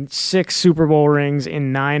 6 Super Bowl rings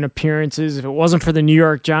in 9 appearances. If it wasn't for the New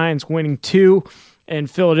York Giants winning 2 and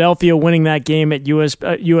Philadelphia winning that game at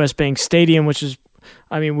US Bank Stadium, which is,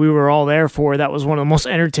 we were all there for. That was one of the most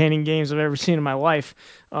entertaining games I've ever seen in my life.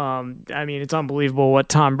 It's unbelievable what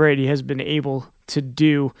Tom Brady has been able to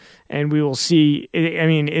do, and we will see.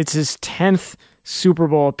 It's his 10th Super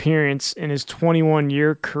Bowl appearance in his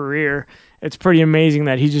 21-year career. It's pretty amazing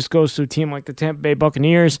that he just goes to a team like the Tampa Bay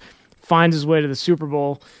Buccaneers, finds his way to the Super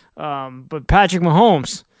Bowl. But Patrick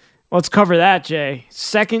Mahomes, let's cover that, Jay.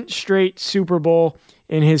 2nd straight Super Bowl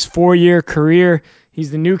in his 4-year career. He's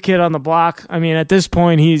the new kid on the block. At this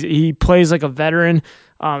point, he plays like a veteran.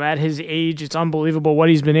 At his age, it's unbelievable what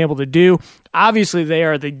he's been able to do. Obviously, they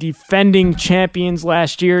are the defending champions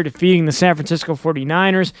last year, defeating the San Francisco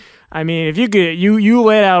 49ers. If you could, you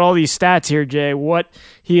laid out all these stats here, Jay, what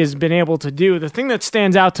he has been able to do. The thing that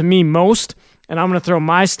stands out to me most, and I'm going to throw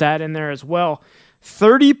my stat in there as well,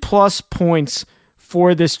 30-plus points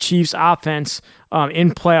for this Chiefs offense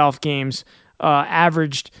in playoff games,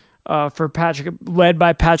 averaged led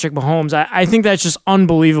by Patrick Mahomes. I think that's just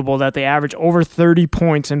unbelievable that they average over 30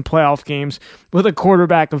 points in playoff games with a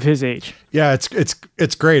quarterback of his age. Yeah,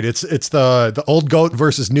 it's great. It's the old goat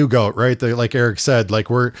versus new goat, right? Like Eric said, like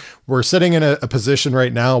we're sitting in a position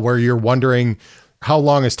right now where you're wondering, how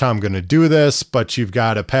long is Tom going to do this? But you've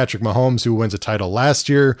got a Patrick Mahomes who wins a title last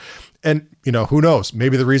year. And, who knows?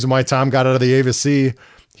 Maybe the reason why Tom got out of the AFC,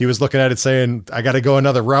 he was looking at it saying, I got to go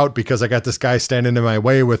another route because I got this guy standing in my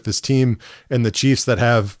way with this team and the Chiefs that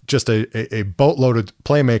have just a boatload of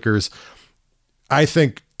playmakers. I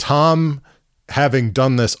think Tom, having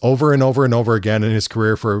done this over and over and over again in his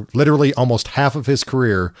career for literally almost half of his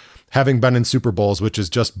career, having been in Super Bowls, which is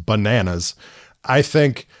just bananas, I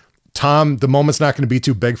think Tom, the moment's not going to be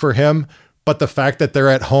too big for him, but the fact that they're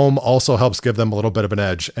at home also helps give them a little bit of an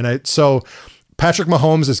edge. So Patrick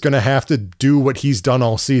Mahomes is going to have to do what he's done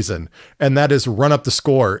all season, and that is run up the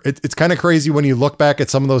score. It's kind of crazy when you look back at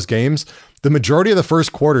some of those games. The majority of the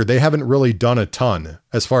first quarter, they haven't really done a ton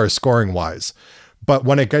as far as scoring wise. But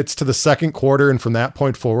when it gets to the second quarter and from that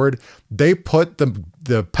point forward, they put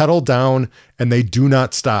the pedal down and they do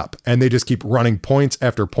not stop. And they just keep running points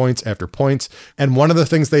after points after points. And one of the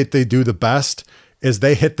things they do the best is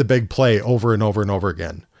they hit the big play over and over and over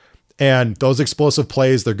again. And those explosive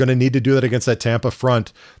plays, they're going to need to do that against that Tampa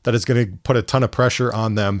front that is going to put a ton of pressure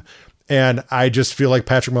on them. And I just feel like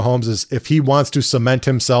Patrick Mahomes is, if he wants to cement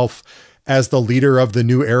himself as the leader of the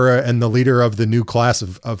new era and the leader of the new class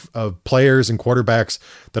of players and quarterbacks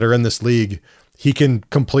that are in this league, he can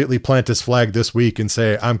completely plant his flag this week and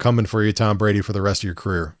say, I'm coming for you, Tom Brady, for the rest of your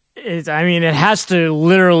career. It has to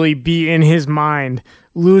literally be in his mind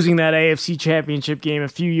losing that AFC Championship game a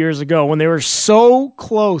few years ago when they were so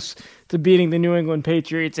close to beating the New England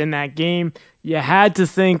Patriots in that game. You had to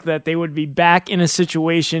think that they would be back in a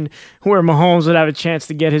situation where Mahomes would have a chance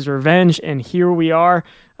to get his revenge, and here we are.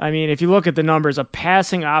 If you look at the numbers, a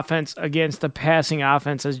passing offense against a passing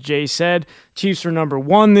offense, as Jay said, Chiefs were number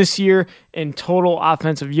 1 this year in total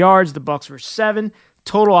offensive yards. The Bucs were 7.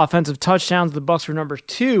 Total offensive touchdowns, the Bucs were number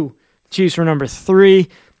 2. Chiefs were number 3.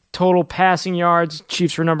 Total passing yards,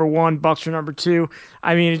 Chiefs were number 1, Bucs were number 2.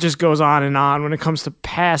 It just goes on and on when it comes to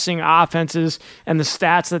passing offenses and the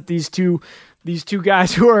stats that these two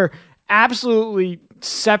guys who are absolutely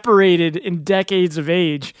separated in decades of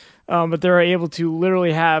age, but they're able to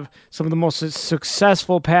literally have some of the most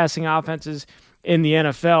successful passing offenses in the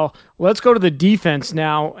NFL. Let's go to the defense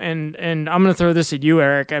now, and I'm going to throw this at you,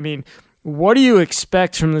 Eric. What do you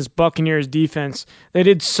expect from this Buccaneers defense? They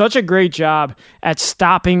did such a great job at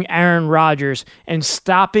stopping Aaron Rodgers and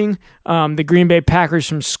stopping the Green Bay Packers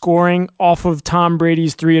from scoring off of Tom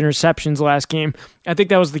Brady's 3 interceptions last game. I think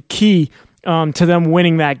that was the key to them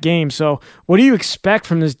winning that game. So what do you expect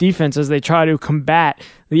from this defense as they try to combat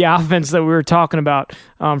the offense that we were talking about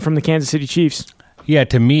from the Kansas City Chiefs? Yeah,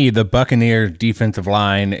 to me, the Buccaneers defensive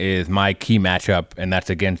line is my key matchup, and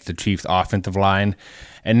that's against the Chiefs offensive line.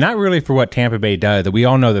 And not really for what Tampa Bay does. We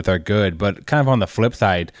all know that they're good, but kind of on the flip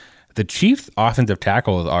side, the Chiefs offensive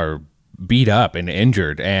tackles are beat up and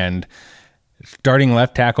injured. And starting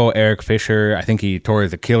left tackle Eric Fisher, I think he tore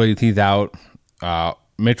his Achilles. He's out.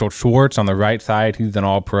 Mitchell Schwartz on the right side, he's an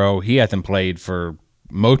all-pro. He hasn't played for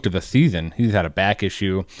most of the season. He's had a back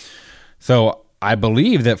issue. So I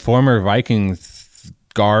believe that former Vikings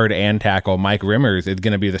guard and tackle Mike Rimmers is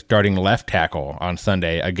going to be the starting left tackle on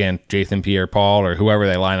Sunday against Jason Pierre-Paul or whoever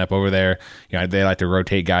they line up over there. They like to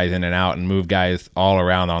rotate guys in and out and move guys all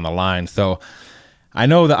around on the line. So I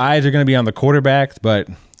know the eyes are going to be on the quarterbacks, but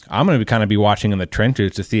I'm going to kind of be watching in the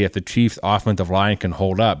trenches to see if the Chiefs' offensive line can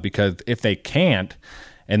hold up, because if they can't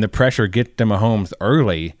and the pressure gets to Mahomes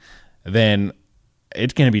early, then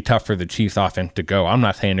it's going to be tough for the Chiefs' offense to go. I'm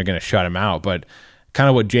not saying they're going to shut him out, but kind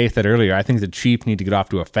of what Jay said earlier, I think the Chiefs need to get off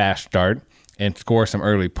to a fast start and score some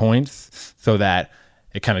early points so that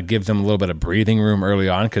it kind of gives them a little bit of breathing room early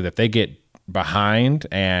on, because if they get behind,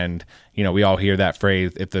 and we all hear that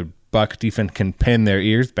phrase, if the Bucs defense can pin their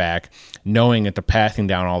ears back, knowing that they're passing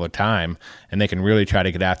down all the time, and they can really try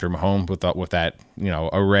to get after Mahomes with that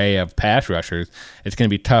array of pass rushers, it's going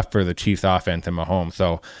to be tough for the Chiefs offense and Mahomes.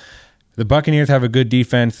 So the Buccaneers have a good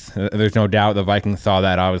defense. There's no doubt the Vikings saw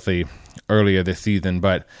that obviously earlier this season,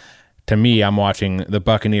 but to me, I'm watching the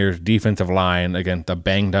Buccaneers defensive line against the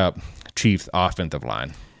banged up Chiefs offensive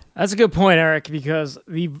line. That's a good point, Eric, because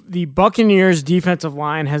the Buccaneers defensive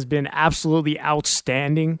line has been absolutely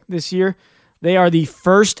outstanding this year. They are the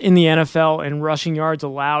first in the NFL in rushing yards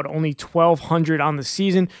allowed, only 1,200 on the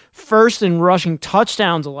season. First in rushing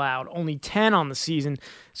touchdowns allowed, only 10 on the season.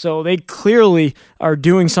 So they clearly are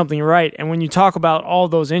doing something right. And when you talk about all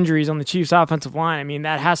those injuries on the Chiefs' offensive line, I mean,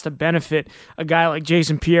 that has to benefit a guy like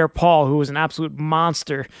Jason Pierre-Paul, who was an absolute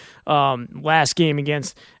monster last game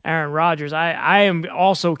against Aaron Rodgers. I am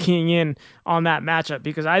also keying in on that matchup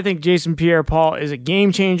because I think Jason Pierre-Paul is a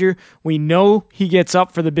game changer. We know he gets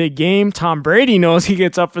up for the big game. Tom Brady knows he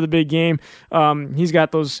gets up for the big game. He's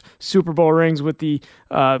got those Super Bowl rings with the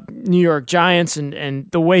New York Giants, and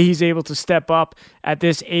the way he's able to step up at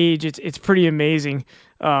this age, it's pretty amazing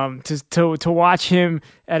to watch him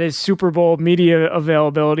at his Super Bowl media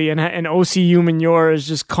availability, and O.C. Umenyor is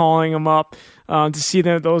just calling him up to see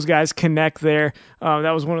those guys connect there.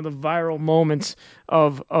 That was one of the viral moments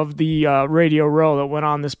of the Radio Row that went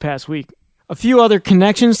on this past week. A few other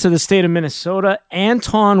connections to the state of Minnesota.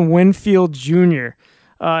 Antoine Winfield Jr.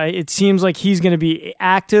 It seems like he's going to be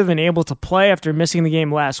active and able to play after missing the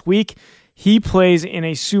game last week. He plays in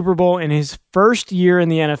a Super Bowl in his first year in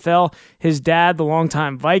the NFL. His dad, the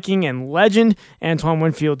longtime Viking and legend, Antoine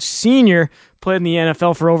Winfield Sr., played in the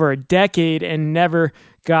NFL for over a decade and never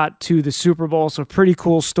got to the Super Bowl. So pretty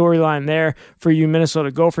cool storyline there for you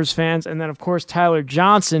Minnesota Gophers fans. And then, of course, Tyler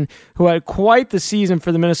Johnson, who had quite the season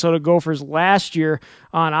for the Minnesota Gophers last year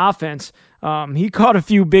on offense. He caught a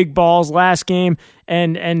few big balls last game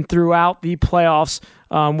and throughout the playoffs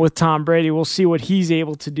with Tom Brady. We'll see what he's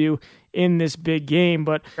able to do in this big game.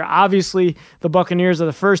 But obviously, the Buccaneers are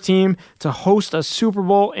the first team to host a Super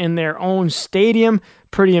Bowl in their own stadium.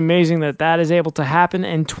 Pretty amazing that is able to happen.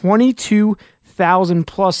 And 22,000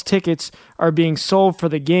 plus tickets are being sold for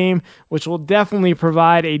the game, which will definitely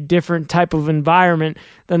provide a different type of environment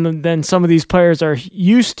than some of these players are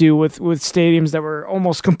used to with stadiums that were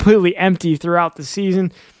almost completely empty throughout the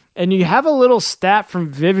season. And you have a little stat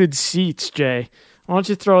from Vivid Seats, Jay. Why don't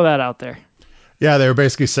you throw that out there? Yeah, they were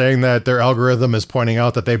basically saying that their algorithm is pointing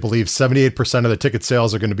out that they believe 78% of the ticket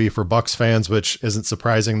sales are going to be for Bucs fans, which isn't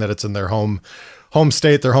surprising that it's in their home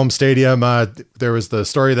state, their home stadium. There was the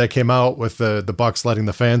story that came out with the Bucs letting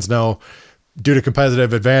the fans know, due to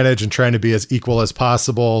competitive advantage and trying to be as equal as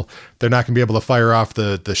possible, they're not going to be able to fire off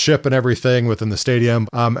the ship and everything within the stadium.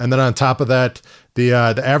 And then on top of that, the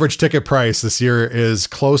average ticket price this year is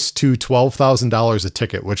close to $12,000 a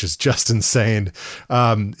ticket, which is just insane.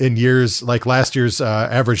 In years like last year's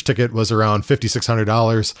average ticket was around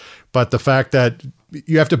 $5,600. But the fact that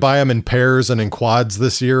you have to buy them in pairs and in quads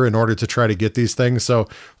this year in order to try to get these things. So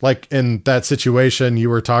like in that situation, you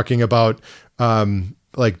were talking about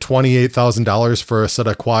like $28,000 for a set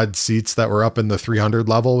of quad seats that were up in the 300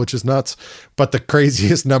 level, which is nuts. But the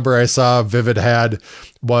craziest number I saw Vivid had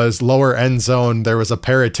was lower end zone. There was a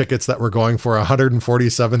pair of tickets that were going for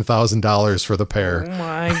 $147,000 for the pair. Oh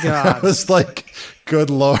my God. I was like, good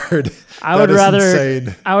Lord. I would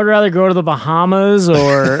rather go to the Bahamas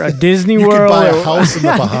or a Disney you World. You could buy a house in the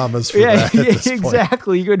Bahamas for that. Yeah,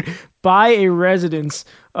 exactly. You could buy a residence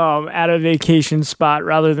at a vacation spot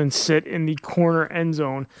rather than sit in the corner end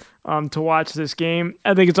zone to watch this game.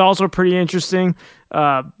 I think it's also pretty interesting,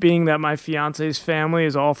 being that my fiance's family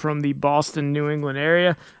is all from the Boston, New England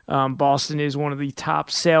area. Boston is one of the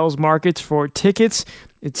top sales markets for tickets.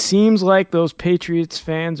 It seems like those Patriots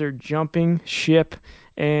fans are jumping ship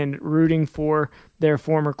and rooting for their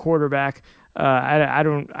former quarterback.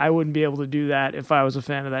 I wouldn't be able to do that if I was a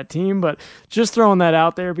fan of that team, but just throwing that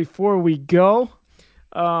out there before we go.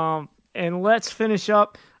 And let's finish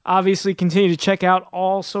up. Obviously, continue to check out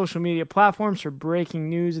all social media platforms for breaking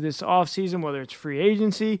news this offseason, whether it's free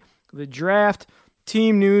agency, the draft,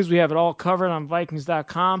 team news. We have it all covered on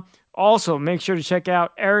Vikings.com. Also, make sure to check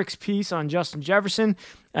out Eric's piece on Justin Jefferson.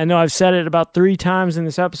 I know I've said it about 3 times in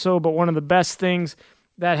this episode, but one of the best things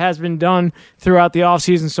that has been done throughout the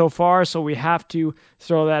offseason so far, so we have to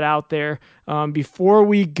throw that out there. Before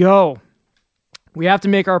we go, we have to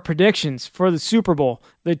make our predictions for the Super Bowl.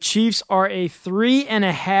 The Chiefs are a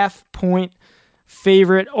 3.5-point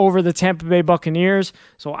favorite over the Tampa Bay Buccaneers,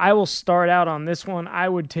 so I will start out on this one. I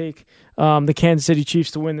would take the Kansas City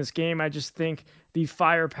Chiefs to win this game. I just think the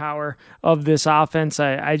firepower of this offense,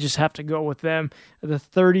 I just have to go with them. The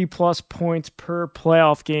 30-plus points per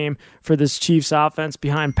playoff game for this Chiefs offense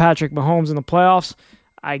behind Patrick Mahomes in the playoffs,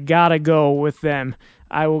 I got to go with them.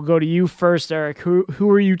 I will go to you first, Eric. Who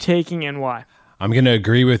are you taking and why? I'm going to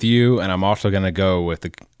agree with you, and I'm also going to go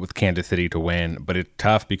with Kansas City to win. But it's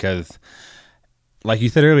tough because, like you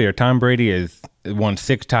said earlier, Tom Brady has won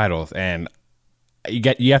 6 titles, and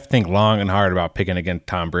you have to think long and hard about picking against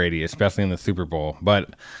Tom Brady, especially in the Super Bowl.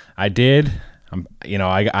 But I did.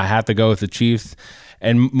 I have to go with the Chiefs,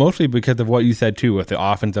 and mostly because of what you said too, with the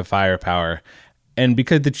offensive firepower, and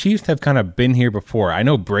because the Chiefs have kind of been here before. I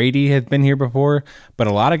know Brady has been here before, but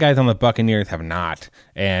a lot of guys on the Buccaneers have not,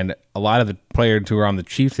 and a lot of the players who are on the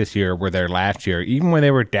Chiefs this year were there last year, even when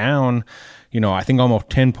they were down, I think almost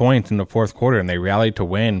 10 points in the fourth quarter, and they rallied to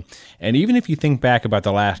win. And even if you think back about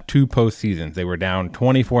the last 2 postseasons, they were down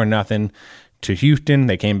 24-0 to Houston.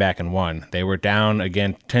 They came back and won. They were down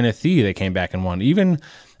against Tennessee. They came back and won. Even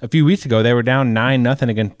a few weeks ago, they were down 9-0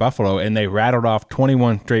 against Buffalo, and they rattled off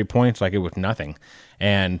 21 straight points like it was nothing.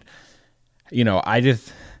 And,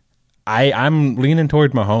 I'm leaning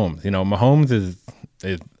towards Mahomes. Mahomes is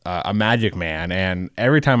a magic man, and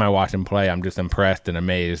every time I watch him play, I'm just impressed and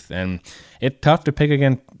amazed. And it's tough to pick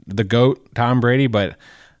against the GOAT, Tom Brady, but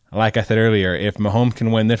like I said earlier, if Mahomes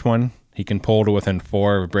can win this one, he can pull to within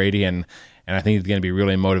 4 of Brady, and I think he's going to be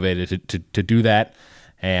really motivated to do that.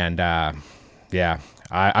 And I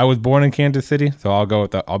was born in Kansas City, so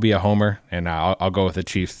I'll be a homer, and I'll go with the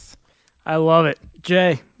Chiefs. I love it.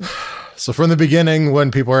 Jay? So from the beginning, when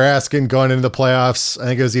people were asking going into the playoffs, I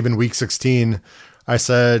think it was even week 16, I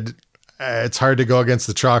said it's hard to go against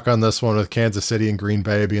the chalk on this one with Kansas City and Green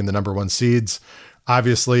Bay being the number 1 seeds.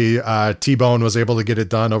 Obviously, T-Bone was able to get it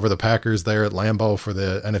done over the Packers there at Lambeau for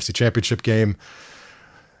the NFC Championship game.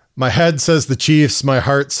 My head says the Chiefs. My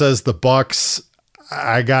heart says the Bucs.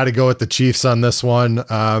 I got to go with the Chiefs on this one.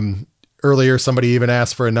 Earlier, somebody even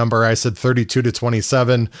asked for a number. I said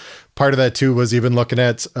 32-27. Part of that, too, was even looking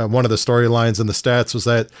at one of the storylines in the stats was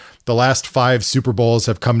that the last 5 Super Bowls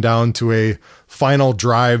have come down to a final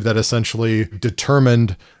drive that essentially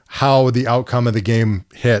determined how the outcome of the game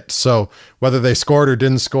hit. So whether they scored or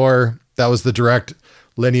didn't score, that was the direct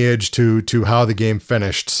lineage to how the game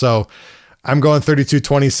finished. So I'm going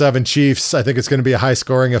 32-27 Chiefs. I think it's going to be a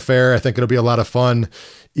high-scoring affair. I think it'll be a lot of fun.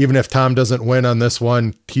 Even if Tom doesn't win on this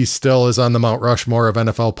one, he still is on the Mount Rushmore of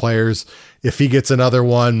NFL players. If he gets another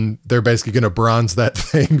one, they're basically going to bronze that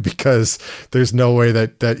thing because there's no way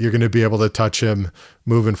that you're going to be able to touch him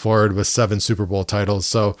moving forward with 7 Super Bowl titles.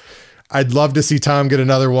 So I'd love to see Tom get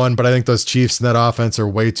another one, but I think those Chiefs in that offense are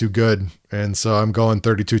way too good. And so I'm going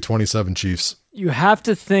 32-27 Chiefs. You have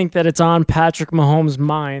to think that it's on Patrick Mahomes'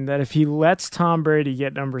 mind that if he lets Tom Brady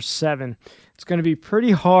get number 7, it's going to be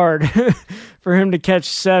pretty hard for him to catch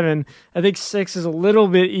 7. I think 6 is a little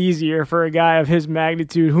bit easier for a guy of his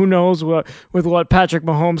magnitude. Who knows with what Patrick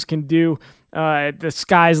Mahomes can do. The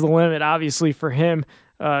sky's the limit, obviously, for him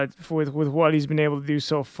with what he's been able to do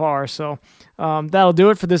so far. So that'll do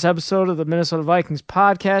it for this episode of the Minnesota Vikings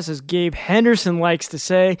podcast. As Gabe Henderson likes to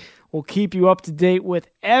say, we'll keep you up to date with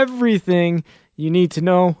everything you need to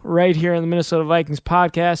know right here on the Minnesota Vikings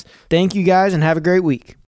podcast. Thank you guys and have a great week.